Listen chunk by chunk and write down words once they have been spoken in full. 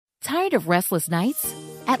Tired of restless nights?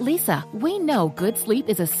 At Leesa, we know good sleep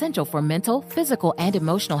is essential for mental, physical, and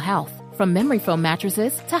emotional health. From memory foam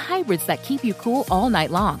mattresses to hybrids that keep you cool all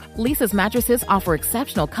night long, Leesa's mattresses offer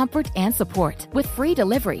exceptional comfort and support with free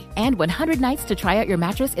delivery and 100 nights to try out your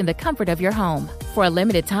mattress in the comfort of your home. For a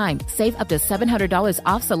limited time, save up to $700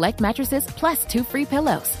 off select mattresses plus 2 free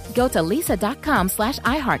pillows. Go to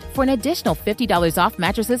leesa.com/iHeart for an additional $50 off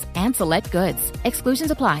mattresses and select goods.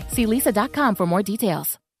 Exclusions apply. See leesa.com for more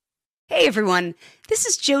details. Hey everyone, this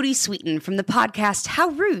is Jody Sweeten from the podcast How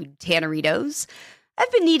Rude, Tanneritos.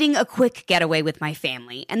 I've been needing a quick getaway with my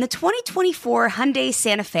family, and the 2024 Hyundai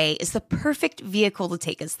Santa Fe is the perfect vehicle to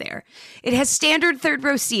take us there. It has standard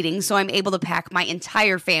third-row seating, so I'm able to pack my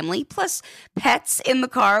entire family, plus pets, in the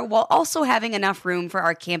car, while also having enough room for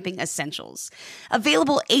our camping essentials.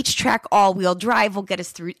 Available H-Track all-wheel drive will get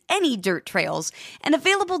us through any dirt trails, and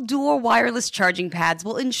available dual wireless charging pads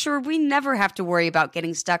will ensure we never have to worry about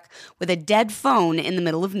getting stuck with a dead phone in the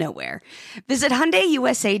middle of nowhere. Visit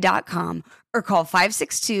HyundaiUSA.com or call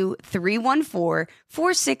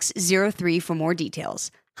 562-314-4603 for more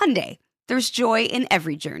details. Hyundai, there's joy in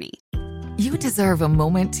every journey. You deserve a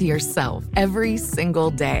moment to yourself every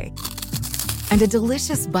single day. And a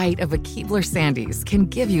delicious bite of a Keebler Sandies can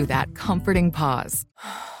give you that comforting pause.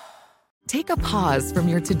 Take a pause from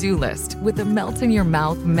your to-do list with the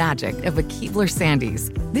melt-in-your-mouth magic of a Keebler Sandies.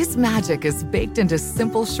 This magic is baked into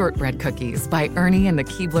simple shortbread cookies by Ernie and the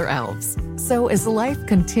Keebler Elves. So as life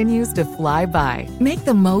continues to fly by, make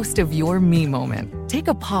the most of your me moment. Take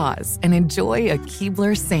a pause and enjoy a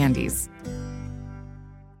Keebler Sandies.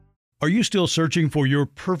 Are you still searching for your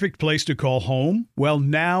perfect place to call home? Well,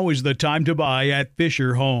 now is the time to buy at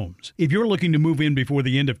Fisher Homes. If you're looking to move in before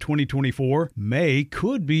the end of 2024, May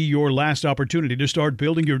could be your last opportunity to start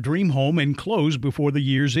building your dream home and close before the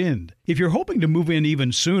year's end. If you're hoping to move in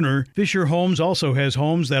even sooner, Fisher Homes also has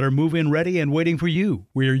homes that are move-in ready and waiting for you,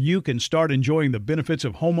 where you can start enjoying the benefits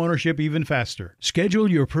of homeownership even faster. Schedule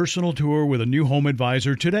your personal tour with a new home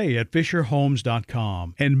advisor today at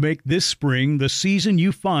FisherHomes.com and make this spring the season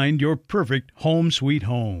you find your perfect home sweet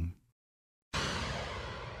home.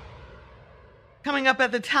 Coming up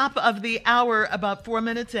at the top of the hour, about 4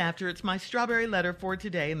 minutes after, it's my strawberry letter for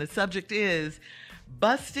today, and the subject is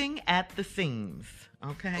busting at the seams.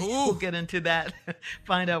 Okay, Ooh. We'll get into that,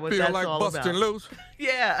 find out what Feel that's like all busting about. loose.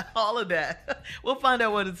 Yeah, all of that. We'll find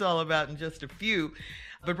out what it's all about in just a few.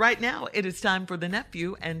 But right now, it is time for the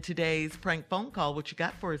nephew and today's prank phone call. What you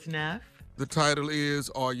got for us, Neff? The title is,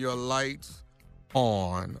 Are Your Lights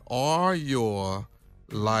On? Are Your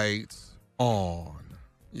Lights On?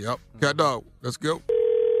 Yep. Cat dog, let's go.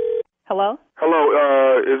 Hello? Hello,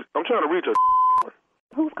 I'm trying to reach a...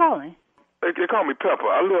 Who's calling? They call me Pepper.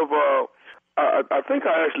 I live, I think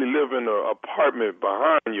I actually live in an apartment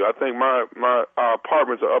behind you. I think our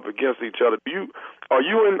apartments are up against each other. Are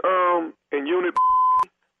you in unit?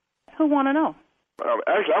 Who want to know?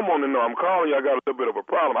 Actually, I want to know. I'm calling you. I got a little bit of a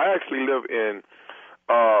problem. I actually live in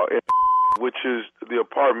which is the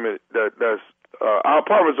apartment that's our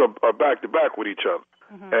apartments are back to back with each other.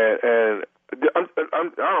 Mm-hmm. And I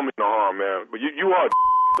don't mean no harm, man. But you are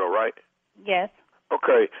though, right? Yes.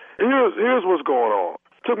 Okay. Here's what's going on.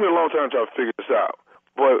 It took me a long time to try to figure this out.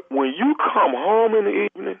 But when you come home in the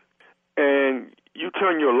evening and you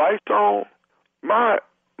turn your lights on, my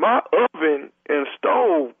oven and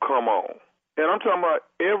stove come on. And I'm talking about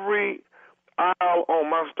every aisle on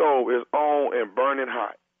my stove is on and burning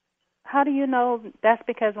hot. How do you know that's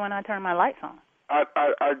because when I turn my lights on? I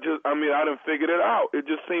done figured it out. It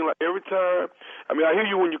just seemed like every time, I hear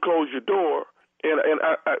you when you close your door, and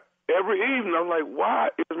I every evening I'm like, why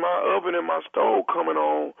is my oven and my stove coming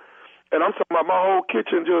on? And I'm talking about my whole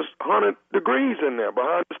kitchen just 100 degrees in there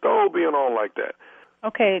behind the stove being on like that.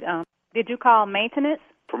 Okay, did you call maintenance?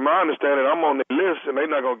 From my understanding, I'm on the list, and they're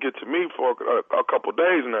not going to get to me for a couple of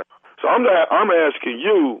days now. So I'm asking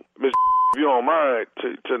you, Miss, if you don't mind,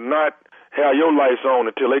 to not have your lights on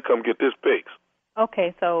until they come get this fixed.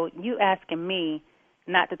 Okay, so you asking me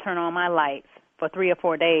not to turn on my lights for 3 or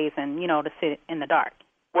 4 days and, to sit in the dark.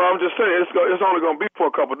 Well, I'm just saying it's only going to be for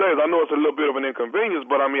a couple of days. I know it's a little bit of an inconvenience,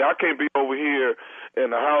 but, I can't be over here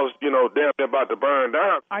in the house, damn near about to burn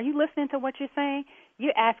down. Are you listening to what you're saying?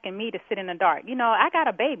 You're asking me to sit in the dark. I got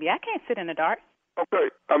a baby. I can't sit in the dark. Okay.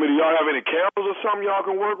 Do y'all have any candles or something y'all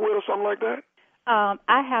can work with or something like that?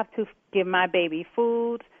 I have to give my baby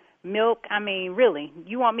food, milk. Really,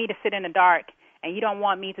 you want me to sit in the dark and you don't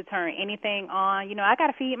want me to turn anything on. I got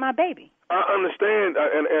to feed my baby. I understand,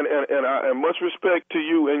 and much respect to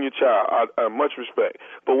you and your child. Much respect.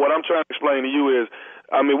 But what I'm trying to explain to you is,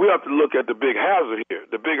 we have to look at the big hazard here.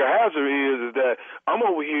 The bigger hazard is that I'm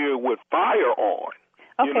over here with fire on.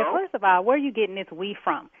 Okay, first of all, where are you getting this we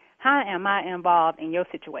from? How am I involved in your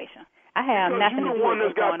situation? I have nothing to do with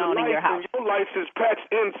what's going on in your house. Your license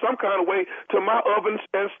patched in some kind of way to my oven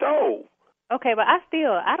and stove. Okay, but I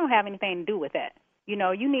don't have anything to do with that. You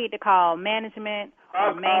know, you need to call management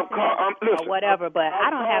or maintenance or whatever, but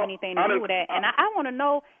I don't have anything to do with that. And I want to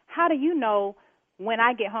know, how do you know when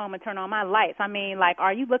I get home and turn on my lights? I mean, like,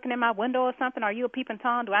 are you looking in my window or something? Are you a peeping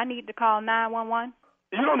Tom? Do I need to call 911?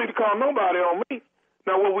 You don't need to call nobody on me.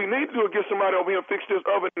 Now, what we need to do is get somebody over here and fix this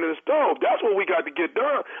oven and this stove. That's what we got to get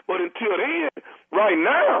done. But until then, right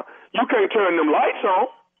now, you can't turn them lights on.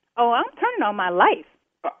 Oh, I'm turning on my lights.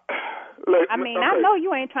 I know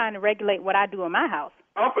you ain't trying to regulate what I do in my house.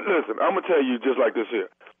 Listen, I'm going to tell you just like this here.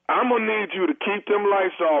 I'm going to need you to keep them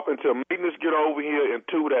lights off until maintenance get over here in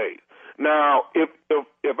 2 days. Now, if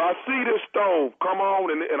I see this stove come on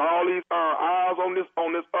and all these eyes on this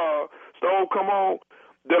stove come on,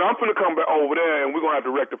 then I'm going to come back over there and we're going to have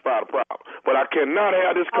to rectify the problem. But I cannot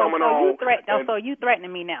have this coming on. So you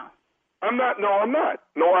threatening me now? I'm not. No, I'm not.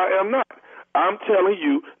 No, I am not. I'm telling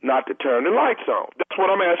you not to turn the lights on. That's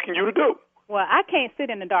what I'm asking you to do. Well, I can't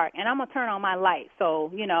sit in the dark, and I'm going to turn on my lights.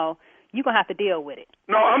 So, you know, you're going to have to deal with it.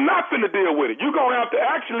 No, I'm not going to deal with it. You're going to have to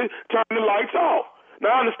actually turn the lights off.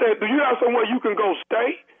 Now, I understand. Do you have somewhere you can go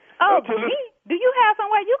stay? Oh, me? Do you have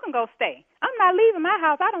somewhere you can go stay? I'm not leaving my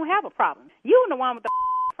house. I don't have a problem. You're the one with the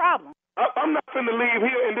problem. I'm not finna leave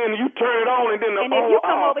here and then you turn it on and then if you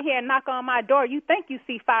come over here and knock on my door, you think you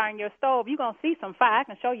see fire in your stove. You're going to see some fire. I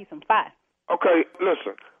can show you some fire. Okay,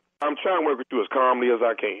 listen. I'm trying to work with you as calmly as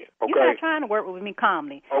I can, okay? You're not trying to work with me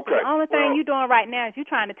calmly. Okay. The only thing you're doing right now is you're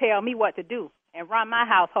trying to tell me what to do and run my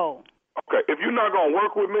household. Okay, if you're not going to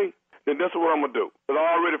work with me, then this is what I'm going to do. Because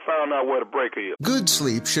I already found out where the breaker is. Good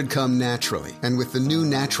sleep should come naturally. And with the new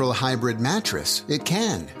Natural Hybrid mattress, it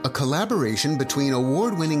can. A collaboration between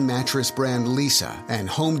award-winning mattress brand Leesa and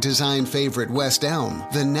home design favorite West Elm,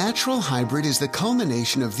 the Natural Hybrid is the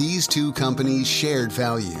culmination of these two companies' shared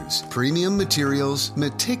values: premium materials,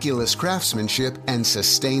 meticulous craftsmanship, and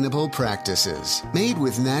sustainable practices. Made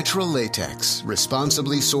with natural latex,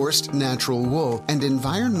 responsibly sourced natural wool, and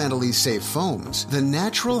environmentally safe foams, the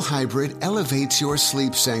Natural Hybrid elevates your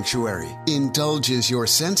sleep sanctuary, indulges your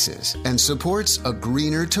senses, and supports a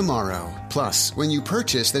greener tomorrow. Plus, when you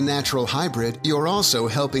purchase the Natural Hybrid, you're also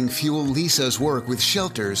helping fuel Leesa's work with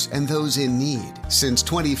shelters and those in need. Since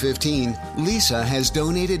 2015, Leesa has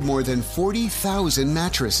donated more than 40,000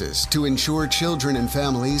 mattresses to ensure children and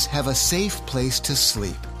families have a safe place to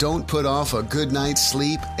sleep. Don't put off a good night's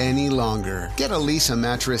sleep any longer. Get a Leesa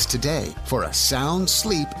mattress today for a sound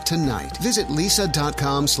sleep tonight. Visit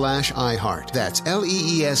leesa.com/iHeart. That's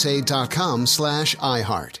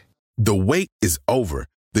LEESA.com/iHeart. The wait is over.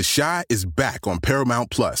 The Chi is back on Paramount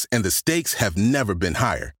Plus, and the stakes have never been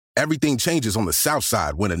higher. Everything changes on the South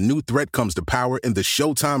Side when a new threat comes to power in the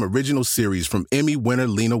Showtime original series from Emmy winner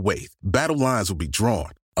Lena Waithe. Battle lines will be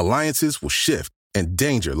drawn, alliances will shift, and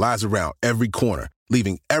danger lies around every corner,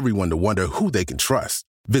 leaving everyone to wonder who they can trust.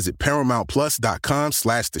 Visit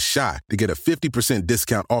ParamountPlus.com/The Chi to get a 50%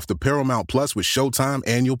 discount off the Paramount Plus with Showtime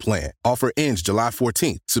annual plan. Offer ends July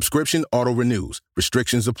 14th. Subscription auto-renews.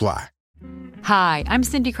 Restrictions apply. Hi, I'm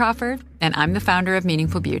Cindy Crawford, and I'm the founder of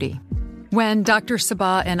Meaningful Beauty. When Dr.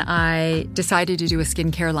 Sabah and I decided to do a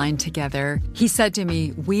skincare line together, he said to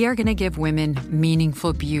me, "We are going to give women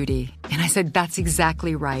meaningful beauty." And I said, "That's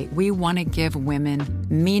exactly right. We want to give women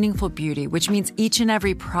meaningful beauty, which means each and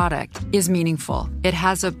every product is meaningful. It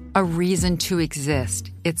has a reason to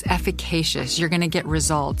exist. It's efficacious. You're going to get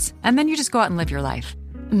results. And then you just go out and live your life."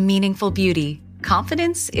 Meaningful Beauty.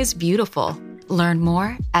 Confidence is beautiful. Learn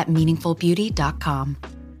more at meaningfulbeauty.com.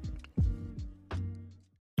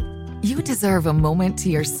 You deserve a moment to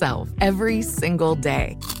yourself every single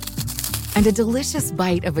day. And a delicious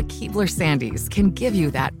bite of a Keebler Sandies can give you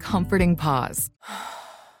that comforting pause.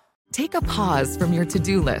 Take a pause from your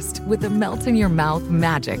to-do list with the melt-in-your-mouth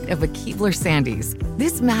magic of a Keebler Sandies.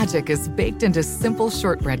 This magic is baked into simple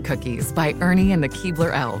shortbread cookies by Ernie and the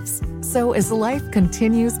Keebler Elves. So as life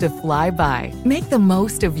continues to fly by, make the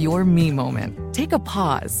most of your me moment. Take a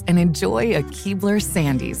pause and enjoy a Keebler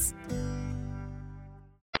Sandies.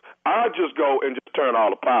 I'll just go and just turn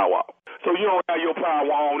all the power off. So you don't have your power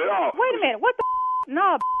on at all. Wait a minute. What the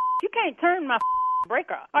No, you can't turn my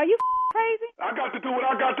breaker off. Are you crazy? I got to do what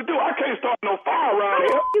I got to do. I can't start no fire around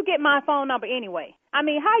here. How you get my phone number anyway? I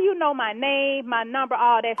mean, how you know my name, my number,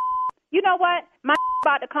 all that? You know what? My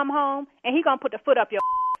about to come home, and he gonna put the foot up your.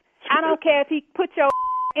 I don't care if he put your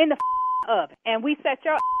in the oven, and we set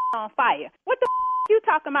your on fire. What the you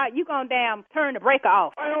talking about? You gonna damn turn the breaker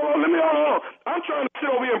off? Hey, hold on. I'm trying to sit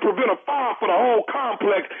over here and prevent a fire for the whole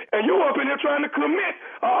complex, and you up in here trying to commit.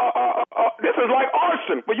 This is like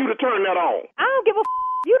arson for you to turn that on. I don't give a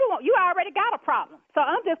You already got a problem, so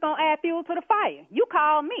I'm just gonna add fuel to the fire. You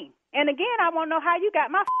call me, and again, I want to know how you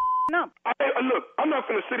got my number. Look, I'm not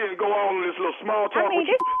going to sit here and go on this little small talk with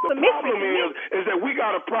you. The problem is that we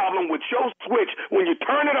got a problem with your switch. When you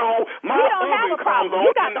turn it on, my oven comes on,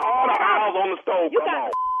 and all the aisles on the stove come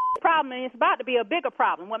on. Problem, and it's about to be a bigger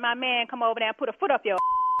problem when my man come over there and put a foot up your.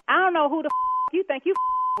 I don't know who the you think you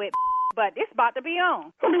with, but it's about to be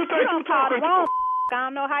on. Who you think you call the wrong. I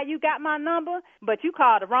don't know how you got my number, but you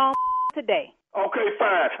called the wrong today. Okay,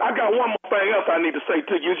 fine. I got one more thing else I need to say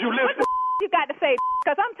to you. Is you listening? What you got to say?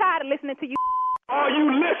 Because I'm tired of listening to you. Are you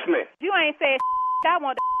listening? You ain't said I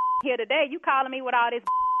want to here today. You calling me with all this.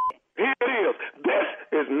 Here it is. This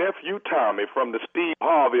is Nephew Tommy from the Steve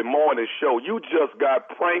Harvey Morning Show. You just got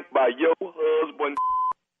pranked by your husband.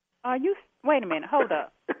 Are you? Wait a minute. Hold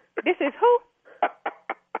up. This is who?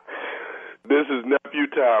 This is Nephew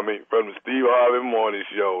Tommy from the Steve Harvey Morning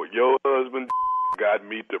Show. Your husband got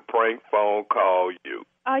me to prank phone call you.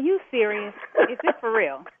 Are you serious? Is this for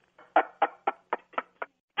real? I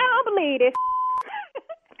don't believe this.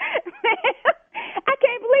 I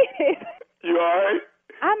can't believe this. You all right?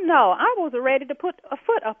 I was ready to put a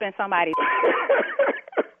foot up in somebody's.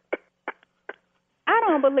 I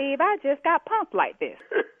don't believe I just got pumped like this.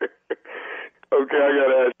 Okay, I got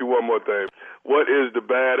to ask you one more thing. What is the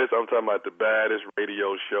baddest, I'm talking about the baddest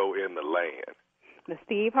radio show in the land? The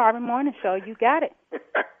Steve Harvey Morning Show. You got it.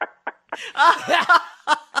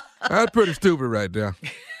 That's pretty stupid right there.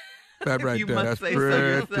 That right you there. Must That's say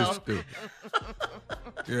pretty so stupid.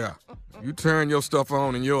 Yeah. You turn your stuff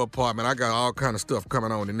on in your apartment. I got all kind of stuff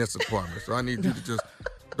coming on in this apartment. So I need you to just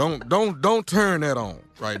don't turn that on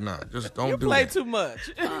right now. Just don't do that. You play too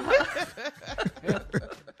much.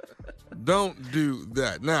 Don't do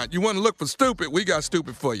that. Now, you want to look for stupid? We got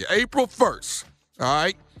stupid for you. April 1st, all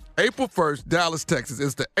right? April 1st, Dallas, Texas.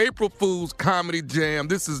 It's the April Fool's Comedy Jam.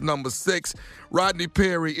 This is number 6. Rodney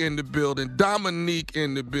Perry in the building. Dominique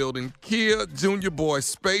in the building. Kia Junior Boy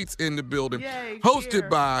Spates in the building. Yay, hosted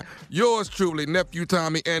by yours truly, Nephew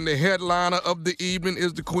Tommy. And the headliner of the evening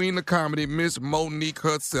is the queen of comedy, Miss Monique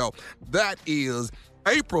herself. That is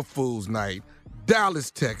April Fool's Night,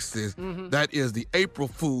 Dallas, Texas. Mm-hmm. That is the April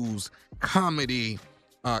Fool's Comedy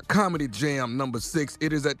Jam number 6.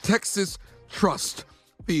 It is at Texas Trust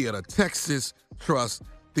Theater. Texas Trust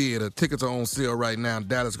Theater. Tickets are on sale right now.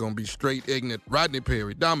 Dallas going to be straight ignorant. Rodney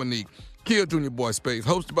Perry, Dominique, Kill Junior Boy Space,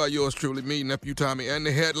 hosted by yours truly, me, Nephew Tommy, and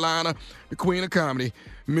the headliner, the queen of comedy,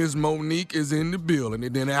 Miss Monique is in the building.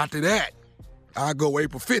 And then after that, I go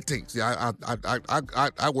April 15th. See,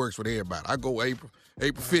 I works with everybody. I go April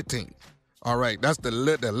 15th. All right, that's the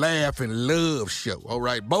Laugh and Love Show. All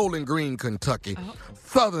right, Bowling Green, Kentucky.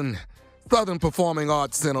 Southern Performing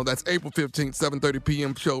Arts Center. That's April 15th, 7:30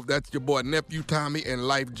 p.m. show. That's your boy Nephew Tommy and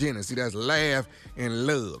Life Jenny. See, that's Laugh and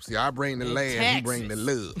Love. See, I bring the laugh, he bring the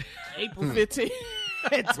love. April 15th.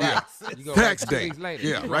 Tax day.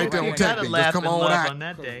 Yeah, right there on tax day. Just come on out. On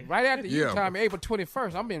that day. Right after you, Tommy, April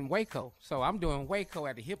 21st, I'm in Waco. So I'm doing Waco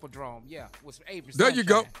at the Hippodrome. Yeah, with some April There you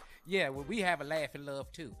go. Yeah, well, we have a laugh and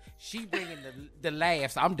love too. She bringing the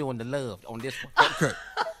laughs. I'm doing the love on this one. Okay.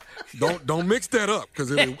 Don't mix that up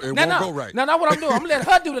because it won't go right. No, what I'm doing, I'm letting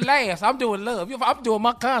her do the laughs. I'm doing love. I'm doing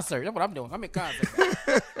my concert. That's what I'm doing. I'm in concert.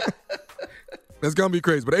 That's going to be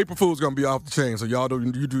crazy, but April Fool's going to be off the chain, so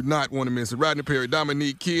you do not want to miss it. Rodney Perry,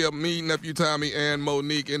 Dominique, Kia, me, Nephew Tommy, and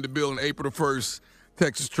Monique in the building April the 1st,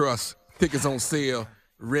 Texas Trust. Tickets on sale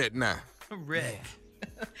right now. Right.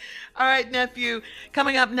 All right, Nephew.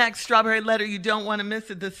 Coming up next, Strawberry Letter. You don't want to miss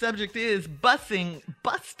it. The subject is busting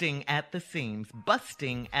at the seams.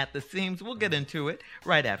 Busting at the seams. We'll get into it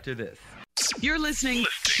right after this. You're listening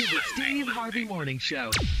to the Steve Harvey Morning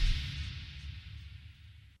Show.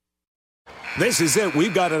 This is it.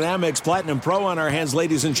 We've got an Amex Platinum Pro on our hands,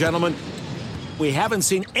 ladies and gentlemen. We haven't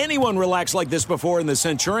seen anyone relax like this before in the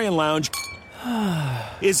Centurion Lounge.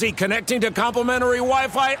 Is he connecting to complimentary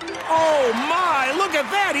Wi-Fi? Oh, my! Look at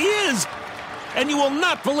that! He is! And you will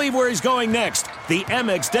not believe where he's going next. The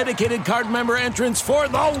Amex dedicated card member entrance for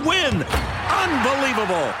the win!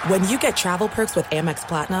 Unbelievable! When you get travel perks with Amex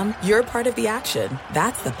Platinum, you're part of the action.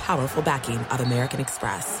 That's the powerful backing of American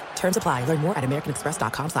Express. Terms apply. Learn more at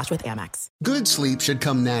americanexpress.com/withAmex. Good sleep should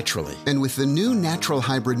come naturally, and with the new Natural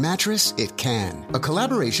Hybrid mattress, it can. A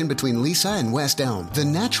collaboration between Lisa and West Elm, the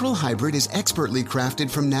Natural Hybrid is expertly crafted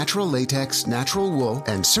from natural latex, natural wool,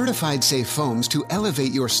 and certified safe foams to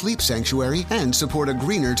elevate your sleep sanctuary and support a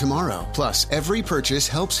greener tomorrow. Plus, every purchase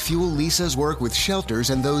helps fuel Lisa's work with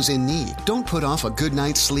shelters and those in need. Don't put off a good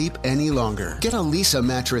night's sleep any longer. Get a Lisa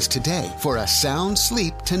mattress today for a sound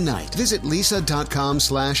sleep tonight. Visit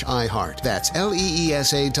lisa.com/iHeart. That's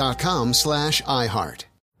LEESA.com/iHeart.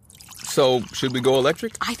 So, should we go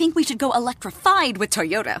electric? I think we should go electrified with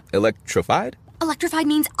Toyota. Electrified? Electrified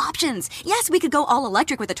means options. Yes, we could go all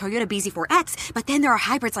electric with the Toyota BZ4X, but then there are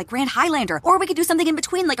hybrids like Grand Highlander, or we could do something in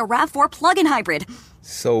between like a RAV4 plug-in hybrid.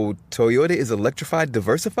 So, Toyota is electrified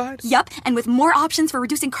diversified? Yup, and with more options for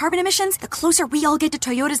reducing carbon emissions, the closer we all get to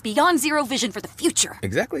Toyota's Beyond Zero vision for the future.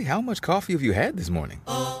 Exactly how much coffee have you had this morning?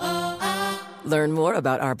 Learn more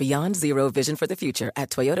about our Beyond Zero vision for the future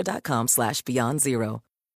at toyota.com/Beyond Zero.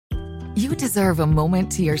 You deserve a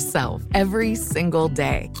moment to yourself every single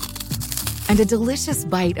day. And a delicious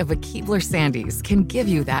bite of a Keebler Sandies can give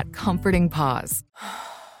you that comforting pause.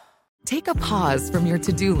 Take a pause from your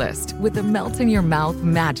to-do list with the melt-in-your-mouth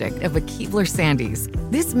magic of a Keebler Sandies.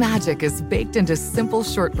 This magic is baked into simple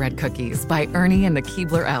shortbread cookies by Ernie and the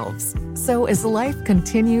Keebler Elves. So as life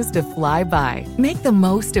continues to fly by, make the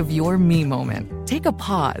most of your me moment. Take a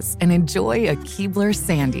pause and enjoy a Keebler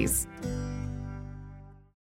Sandies.